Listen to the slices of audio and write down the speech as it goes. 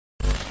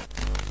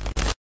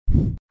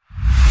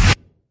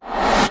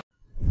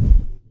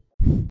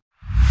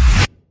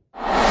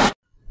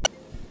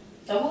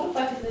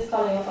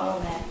calling your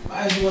phone now?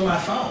 Why is you on my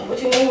phone?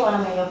 What you mean when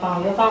I'm on your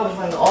phone? Your phone was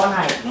ringing all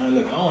night. Man,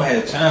 look, I don't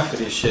have time for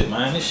this shit,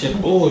 man. This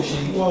shit bullshit.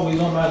 You always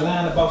on my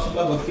line about some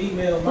other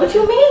female, man. What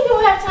you mean you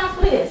don't have time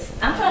for this?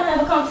 I'm trying to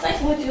have a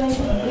conversation with you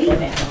and you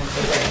leaving.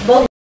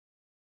 But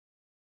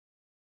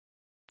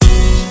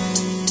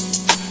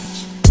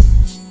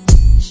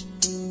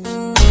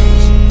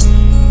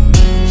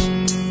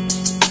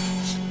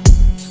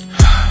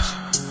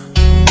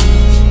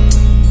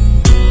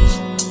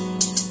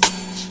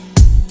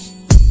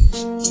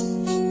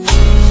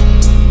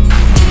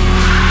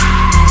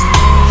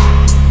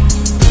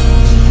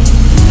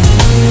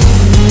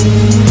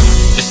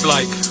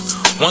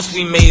once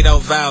we made our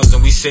vows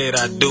and we said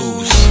our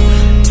dues,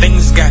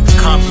 things got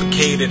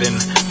complicated and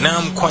now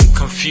I'm quite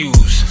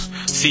confused.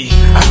 See,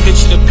 I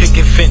pictured a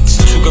picket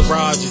fence, 2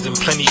 garages and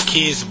plenty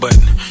kids, but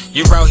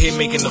you're out here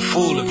making a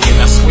fool of me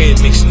and I swear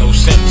it makes no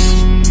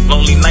sense.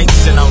 Lonely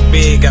nights in our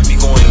bed got me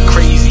going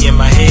crazy in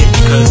my head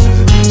because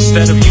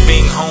instead of you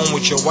being home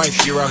with your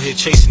wife, you're out here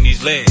chasing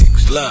these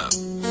legs. Love,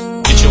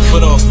 get your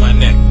foot off my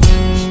neck,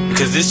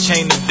 because this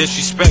chain of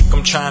disrespect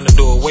I'm trying to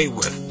do away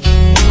with.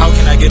 How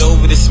can I get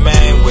over this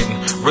man when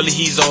really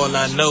he's all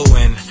I know,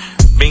 and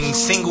being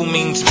single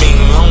means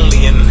being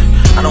lonely, and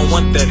I don't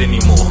want that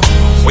anymore.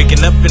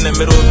 Waking up in the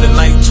middle of the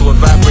night to a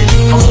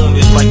vibrating phone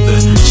is like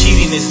the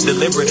cheating is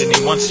deliberate and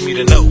he wants me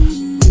to know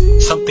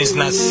something's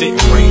not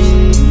sitting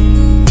right.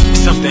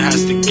 Something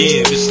has to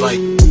give. It's like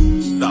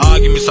the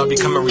arguments are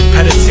becoming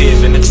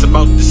repetitive and it's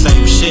about the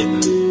same shit.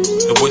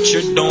 What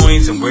you're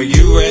doing and where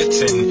you at,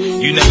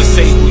 and you never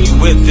say who you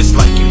with. It's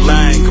like you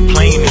lie and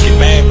complain and get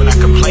mad when I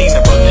complain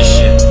about this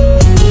shit.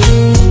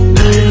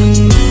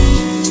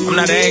 Damn. I'm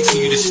not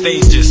asking you to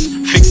stay, just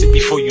fix it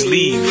before you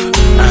leave.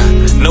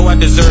 I know I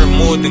deserve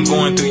more than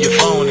going through your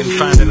phone and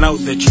finding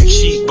out that you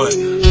cheat, but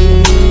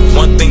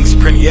one thing's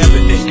pretty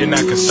evident, you're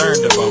not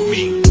concerned about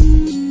me.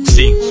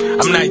 See,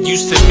 I'm not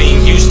used to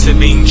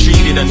being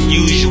treated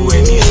unusual,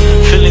 and these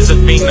feelings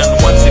of being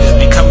unwanted is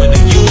becoming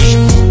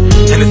unusual.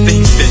 And the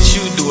things that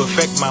you do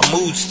affect my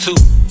moods too.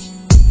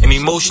 And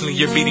emotionally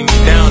you're beating me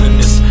down and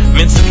it's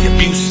mentally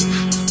abusive.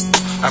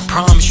 I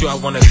promise you I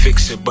wanna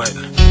fix it, but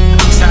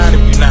I'm tired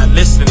of you not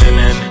listening,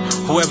 and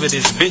whoever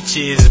this bitch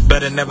is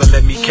better never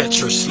let me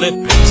catch her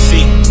slipping.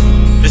 See,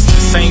 this is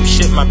the same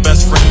shit my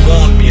best friend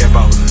warned me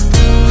about.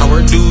 How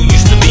her dude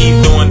used to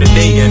leave during the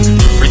day and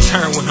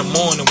return when the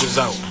morning was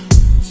out.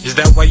 Is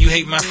that why you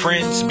hate my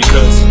friends?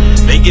 Because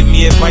they give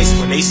me advice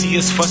when they see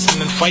us fussing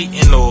and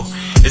fighting? Or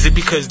is it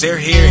because they're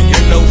here and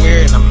you're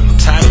nowhere and I'm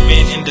tired of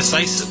being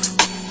indecisive?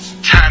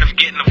 Tired of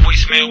getting a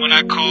voicemail when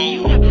I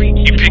call,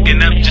 you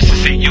picking up just to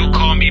say you'll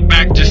call me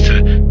back, just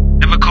to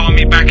never call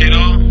me back at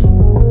all?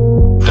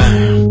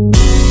 Damn,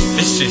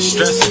 this shit's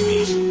stressing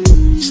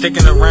me.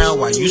 Sticking around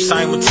while you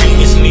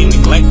simultaneously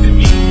neglecting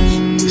me.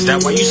 Is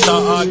that why you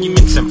start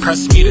arguments and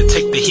press me to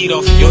take the heat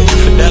off of your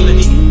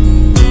infidelity?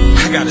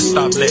 I gotta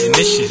stop letting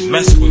this shit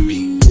mess with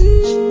me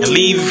and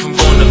leave if I'm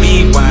gonna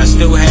leave while I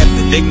still have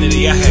the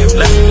dignity I have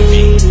left in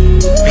me.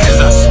 Because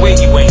I swear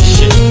you ain't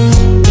shit,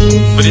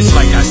 but it's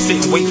like I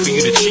sit and wait for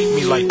you to treat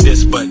me like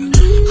this. But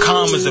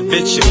calm as a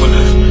bitch, and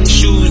when the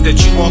shoes that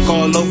you walk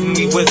all over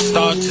me with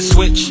start to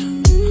switch,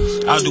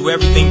 I'll do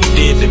everything you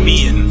did to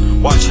me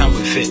and watch how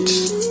it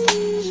fits.